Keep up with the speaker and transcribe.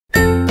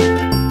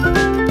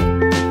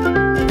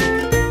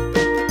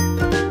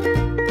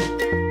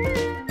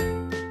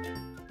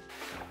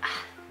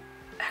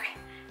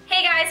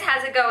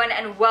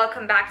and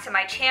welcome back to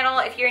my channel.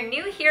 If you're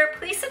new here,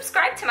 please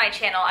subscribe to my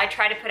channel. I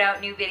try to put out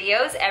new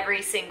videos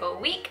every single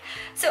week.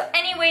 So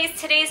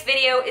anyways, today's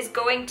video is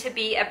going to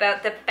be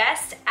about the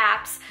best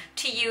apps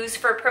to use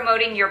for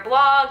promoting your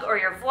blog or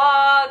your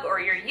vlog or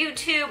your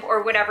YouTube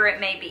or whatever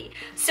it may be.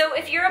 So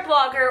if you're a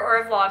blogger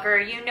or a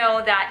vlogger, you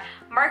know that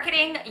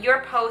marketing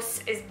your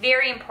posts is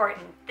very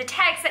important. The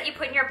tags that you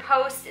put in your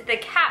post, the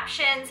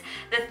captions,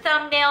 the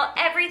thumbnail,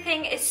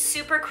 everything is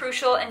super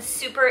crucial and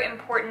super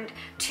important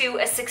to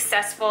a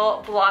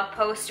successful blog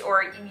post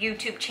or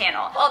YouTube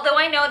channel. Although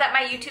I know that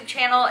my YouTube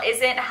channel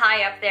isn't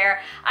high up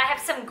there, I have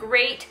some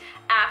great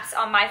apps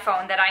on my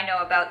phone that I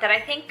know about that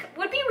I think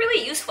would be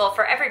really useful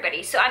for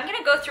everybody. So I'm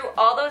gonna go through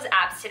all those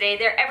apps today.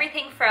 They're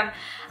everything from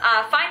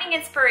finding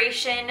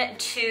inspiration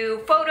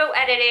to photo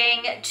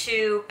editing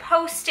to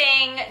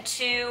posting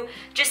to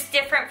just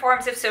different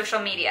forms of social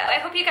media. I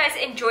hope you guys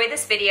enjoy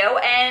this video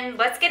and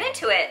let's get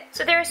into it.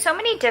 So there are so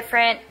many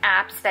different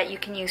apps that you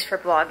can use for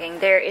blogging.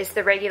 There is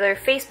the regular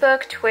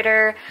Facebook,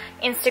 Twitter,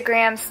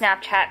 Instagram,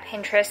 Snapchat,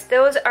 Pinterest.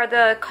 Those are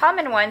the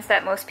common ones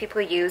that most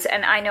people use,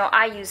 and I know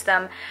I use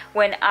them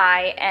when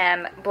I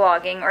am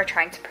blogging or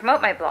trying to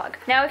promote my blog.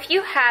 Now, if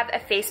you have a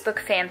Facebook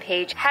fan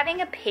page, having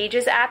a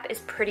Pages app is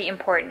pretty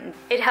important.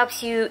 It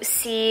helps you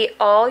see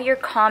all your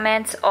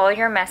comments, all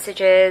your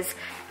messages,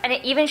 and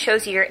it even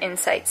shows you your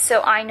insights.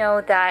 So I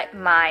know that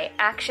my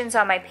actions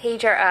on my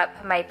page are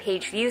up, my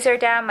page views are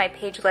down, my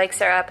page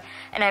likes are up,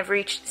 and I've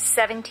reached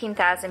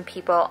 17,000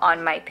 people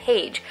on my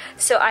page.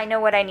 So I know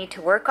what I need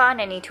to work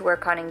on. I need to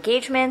work on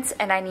engagements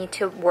and I need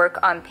to work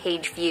on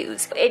page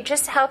views. It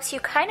just helps you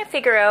kind of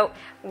figure out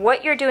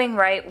what you're doing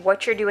right,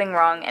 what you're doing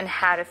wrong, and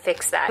how to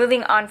fix that.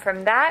 Moving on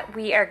from that,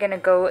 we are gonna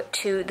go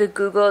to the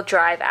Google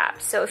Drive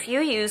app. So if you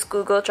use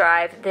Google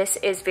Drive, this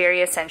is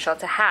very essential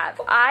to have.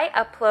 I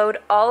upload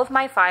all of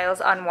my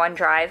files on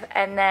OneDrive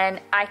and then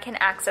I can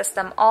access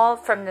them all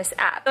from this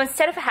app. So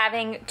instead of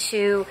having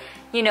to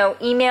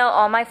email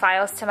all my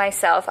files to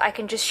myself, I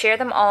can just share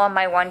them all on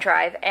my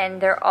OneDrive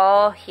and they're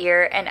all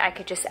here and I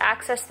could just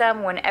access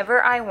them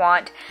whenever I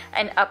want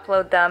and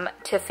upload them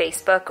to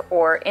Facebook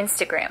or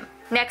Instagram.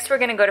 Next, we're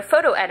gonna go to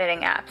photo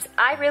editing apps.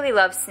 I really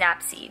love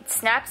Snapseed.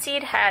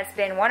 Snapseed has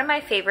been one of my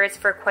favorites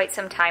for quite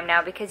some time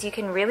now because you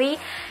can really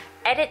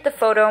edit the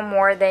photo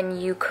more than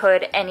you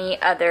could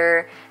any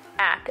other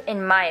app,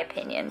 in my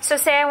opinion. So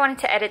say I wanted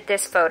to edit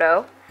this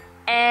photo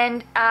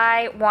and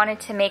I wanted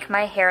to make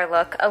my hair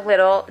look a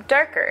little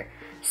darker.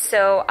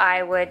 So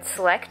I would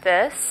select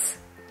this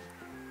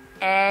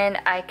and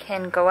I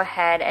can go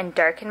ahead and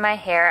darken my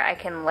hair. I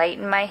can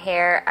lighten my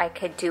hair. I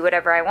could do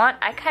whatever I want.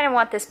 I kind of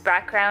want this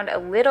background a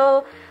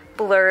little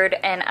blurred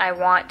and I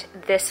want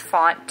this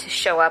font to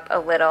show up a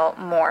little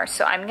more.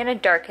 So I'm gonna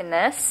darken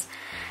this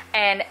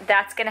and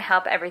that's gonna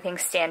help everything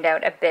stand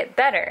out a bit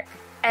better.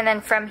 And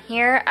then from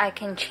here, I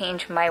can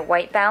change my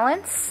white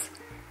balance,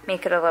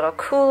 make it a little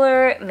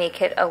cooler,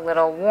 make it a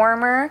little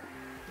warmer.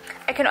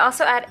 I can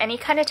also add any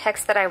kind of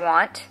text that I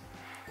want,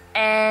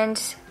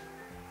 and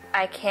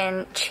I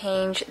can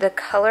change the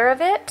color of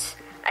it.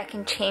 I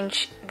can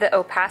change the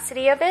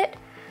opacity of it.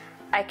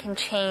 I can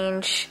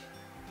change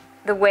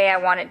the way I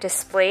want it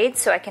displayed,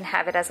 so I can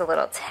have it as a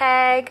little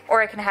tag,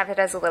 or I can have it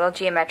as a little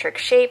geometric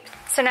shape.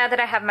 So now that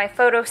I have my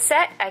photo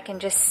set, I can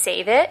just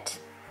save it.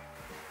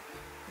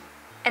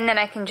 And then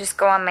I can just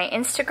go on my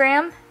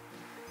Instagram,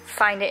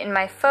 find it in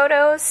my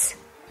photos,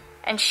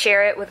 and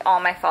share it with all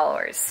my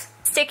followers.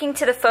 Sticking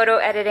to the photo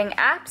editing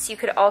apps, you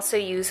could also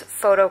use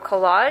Photo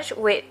Collage,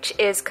 which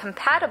is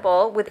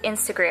compatible with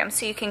Instagram.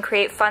 So you can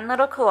create fun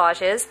little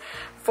collages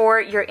for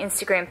your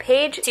Instagram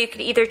page. So you could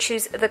either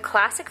choose the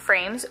classic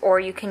frames or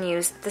you can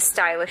use the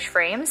stylish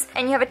frames.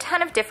 And you have a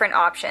ton of different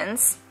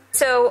options.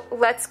 So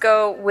let's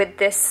go with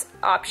this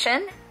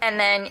option. And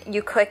then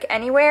you click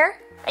anywhere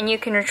and you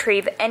can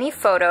retrieve any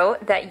photo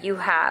that you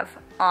have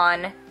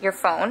on your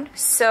phone.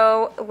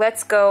 So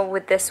let's go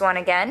with this one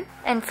again.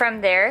 And from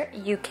there,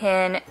 you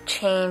can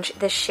change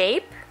the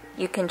shape,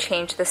 you can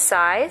change the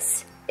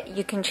size,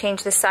 you can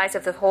change the size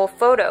of the whole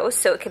photo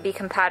so it could be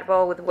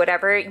compatible with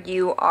whatever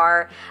you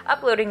are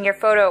uploading your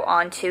photo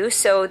onto.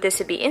 So this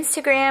would be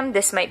Instagram,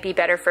 this might be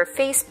better for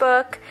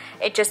Facebook.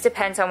 It just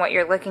depends on what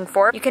you're looking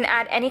for. You can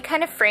add any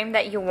kind of frame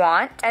that you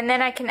want, and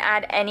then I can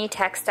add any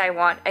text I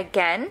want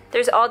again.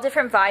 There's all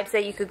different vibes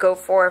that you could go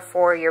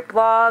for your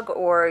blog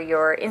or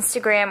your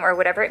Instagram or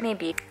whatever it may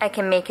be. I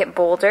can make it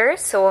bolder,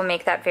 so we'll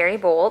make that very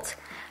bold.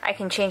 I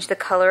can change the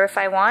color if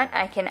I want.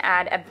 I can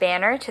add a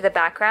banner to the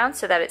background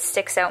so that it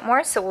sticks out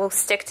more. So we'll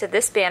stick to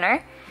this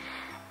banner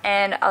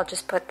and I'll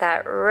just put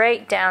that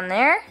right down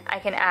there. I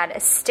can add a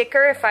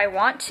sticker if I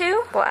want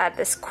to. We'll add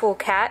this cool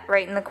cat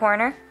right in the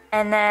corner.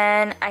 And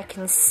then I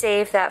can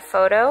save that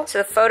photo. So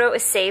the photo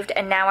is saved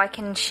and now I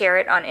can share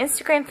it on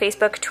Instagram,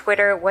 Facebook,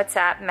 Twitter,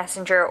 WhatsApp,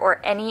 Messenger, or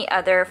any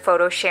other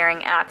photo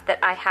sharing app that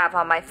I have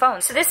on my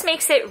phone. So this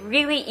makes it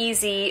really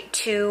easy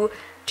to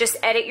just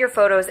edit your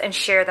photos and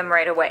share them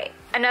right away.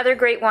 Another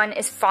great one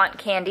is Font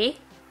Candy.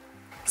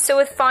 So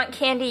with Font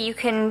Candy, you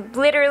can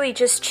literally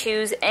just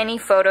choose any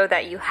photo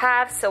that you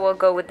have. So we'll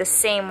go with the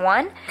same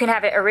one. You can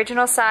have it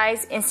original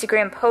size,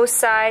 Instagram post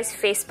size,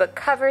 Facebook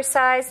cover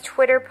size,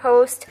 Twitter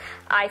post,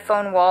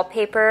 iPhone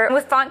wallpaper. And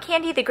with Font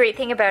Candy, the great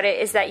thing about it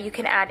is that you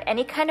can add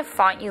any kind of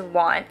font you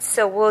want.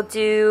 So we'll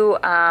do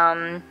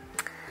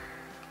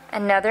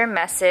another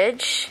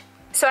message.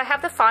 So I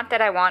have the font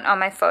that I want on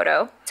my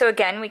photo. So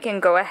again, we can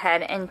go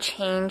ahead and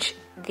change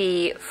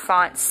the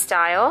font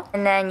style,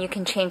 and then you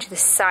can change the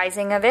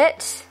sizing of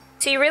it.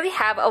 So you really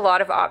have a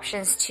lot of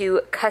options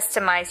to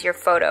customize your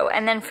photo.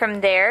 And then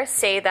from there,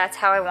 say that's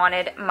how I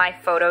wanted my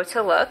photo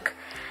to look.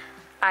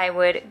 I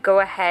would go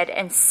ahead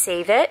and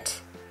save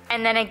it.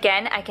 And then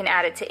again, I can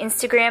add it to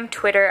Instagram,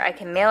 Twitter, I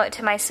can mail it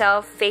to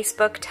myself,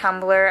 Facebook,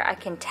 Tumblr, I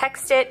can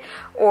text it,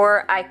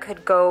 or I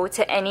could go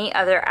to any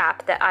other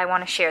app that I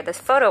want to share this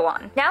photo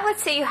on. Now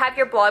let's say you have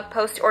your blog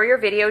post or your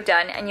video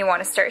done and you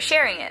want to start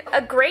sharing it.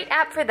 A great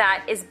app for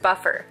that is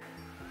Buffer.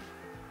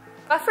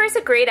 Buffer is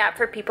a great app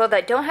for people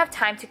that don't have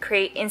time to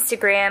create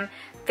Instagram,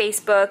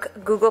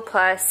 Facebook, Google+,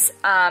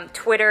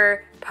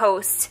 Twitter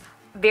posts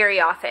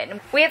very often.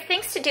 We have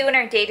things to do in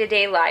our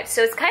day-to-day lives,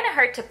 so it's kind of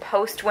hard to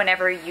post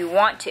whenever you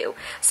want to.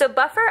 So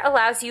Buffer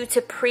allows you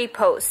to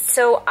pre-post.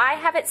 So I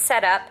have it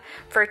set up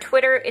for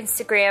Twitter,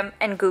 Instagram,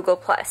 and Google+.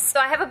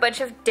 So I have a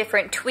bunch of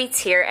different tweets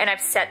here, and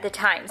I've set the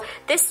times.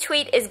 This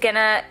tweet is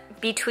gonna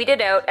be tweeted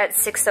out at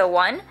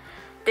 6:01.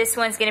 This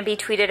one's gonna be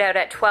tweeted out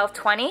at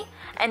 12:20.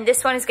 And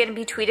this one is going to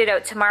be tweeted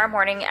out tomorrow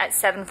morning at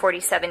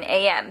 7:47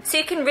 a.m. So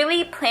you can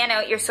really plan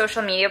out your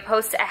social media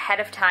posts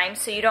ahead of time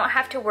so you don't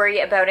have to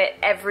worry about it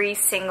every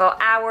single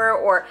hour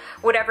or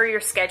whatever your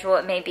schedule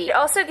it may be. It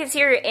also gives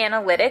you your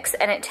analytics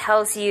and it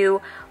tells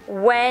you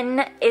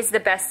when is the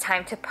best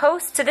time to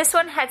post. So this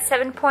one had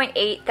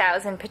 7.8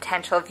 thousand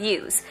potential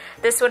views.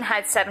 This one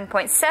had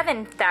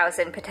 7.7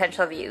 thousand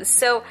potential views.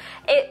 So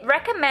it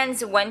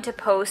recommends when to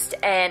post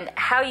and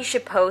how you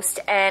should post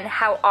and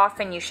how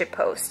often you should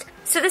post.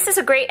 So this is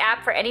a great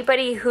app for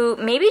anybody who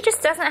maybe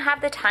just doesn't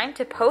have the time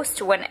to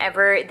post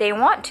whenever they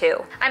want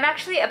to. I'm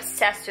actually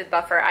obsessed with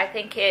Buffer. I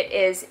think it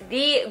is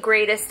the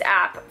greatest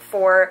app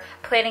for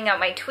planning out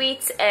my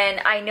tweets,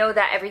 and I know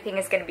that everything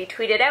is going to be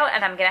tweeted out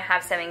and I'm going to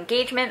have some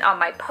engagement on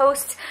my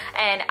posts,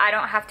 and I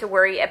don't have to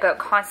worry about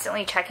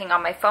constantly checking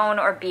on my phone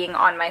or being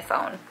on my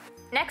phone.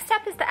 Next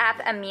up is the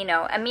app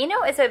Amino.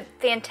 Amino is a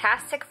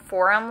fantastic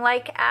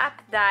forum-like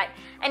app that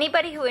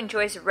anybody who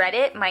enjoys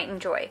Reddit might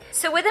enjoy.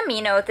 So with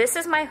Amino, this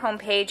is my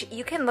homepage.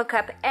 You can look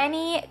up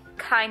any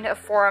kind of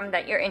forum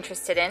that you're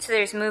interested in. So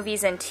there's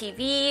movies and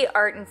TV,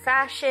 art and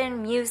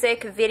fashion,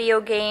 music,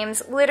 video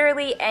games,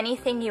 literally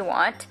anything you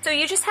want. So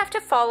you just have to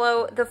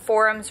follow the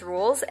forum's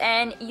rules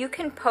and you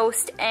can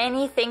post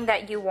anything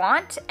that you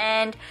want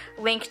and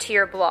link to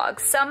your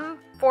blog. Some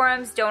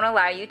forums don't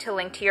allow you to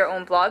link to your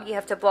own blog. You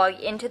have to blog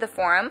into the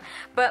forum,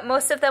 but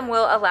most of them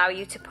will allow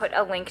you to put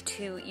a link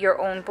to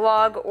your own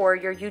blog or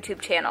your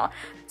YouTube channel.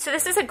 So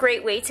this is a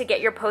great way to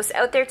get your posts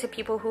out there to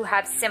people who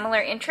have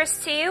similar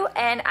interests to you,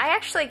 and I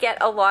actually get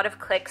a lot of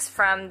clicks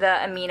from the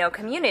Amino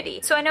community.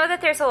 So I know that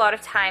there's a lot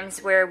of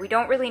times where we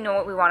don't really know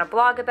what we want to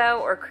blog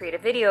about or create a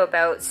video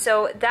about,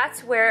 so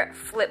that's where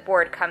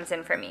Flipboard comes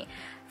in for me.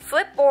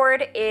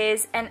 Flipboard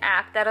is an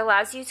app that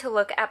allows you to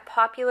look at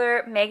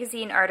popular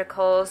magazine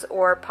articles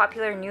or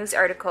popular news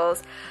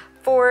articles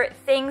for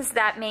things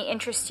that may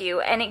interest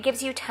you, and it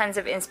gives you tons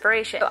of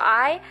inspiration. So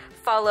I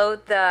follow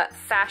the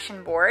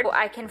fashion board.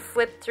 I can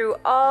flip through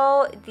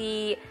all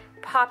the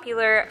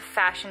popular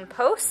fashion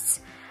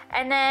posts,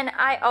 and then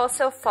I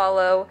also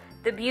follow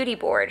the beauty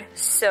board,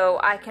 so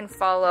I can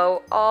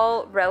follow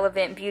all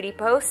relevant beauty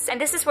posts, and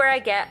this is where I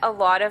get a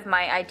lot of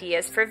my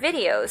ideas for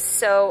videos.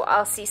 So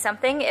I'll see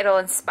something, it'll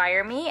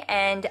inspire me,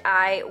 and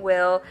I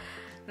will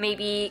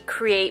maybe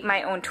create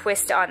my own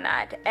twist on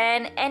that.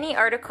 And any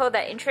article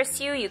that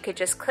interests you, you could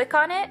just click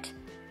on it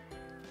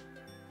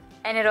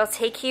and it'll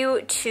take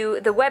you to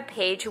the web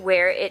page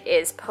where it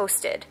is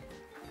posted.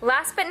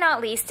 Last but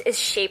not least is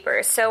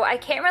Shaper. So I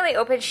can't really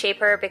open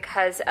Shaper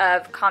because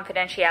of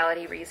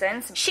confidentiality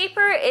reasons.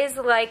 Shaper is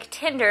like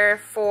Tinder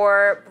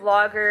for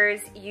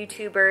bloggers,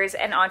 YouTubers,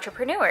 and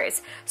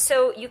entrepreneurs.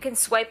 So you can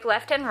swipe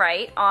left and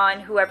right on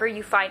whoever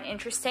you find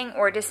interesting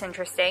or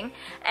disinteresting,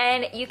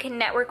 and you can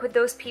network with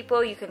those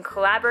people, you can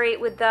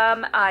collaborate with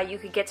them, you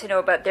could get to know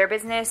about their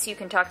business, you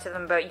can talk to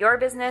them about your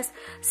business.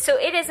 So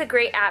it is a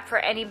great app for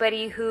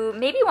anybody who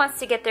maybe wants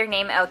to get their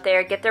name out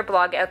there, get their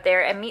blog out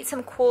there, and meet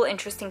some cool,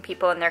 interesting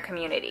people in their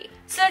community.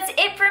 So that's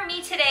it for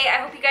me today.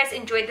 I hope you guys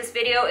enjoyed this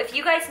video. If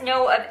you guys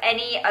know of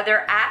any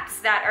other apps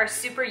that are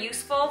super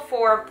useful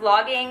for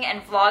blogging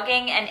and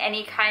vlogging and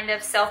any kind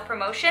of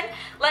self-promotion,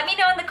 let me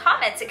know in the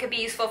comments. It could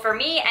be useful for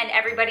me and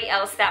everybody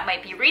else that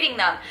might be reading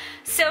them.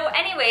 So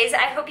anyways,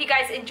 I hope you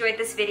guys enjoyed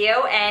this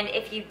video, and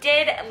if you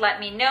did, let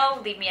me know.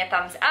 Leave me a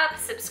thumbs up,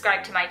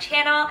 subscribe to my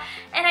channel,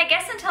 and I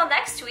guess until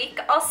next week,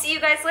 I'll see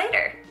you guys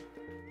later.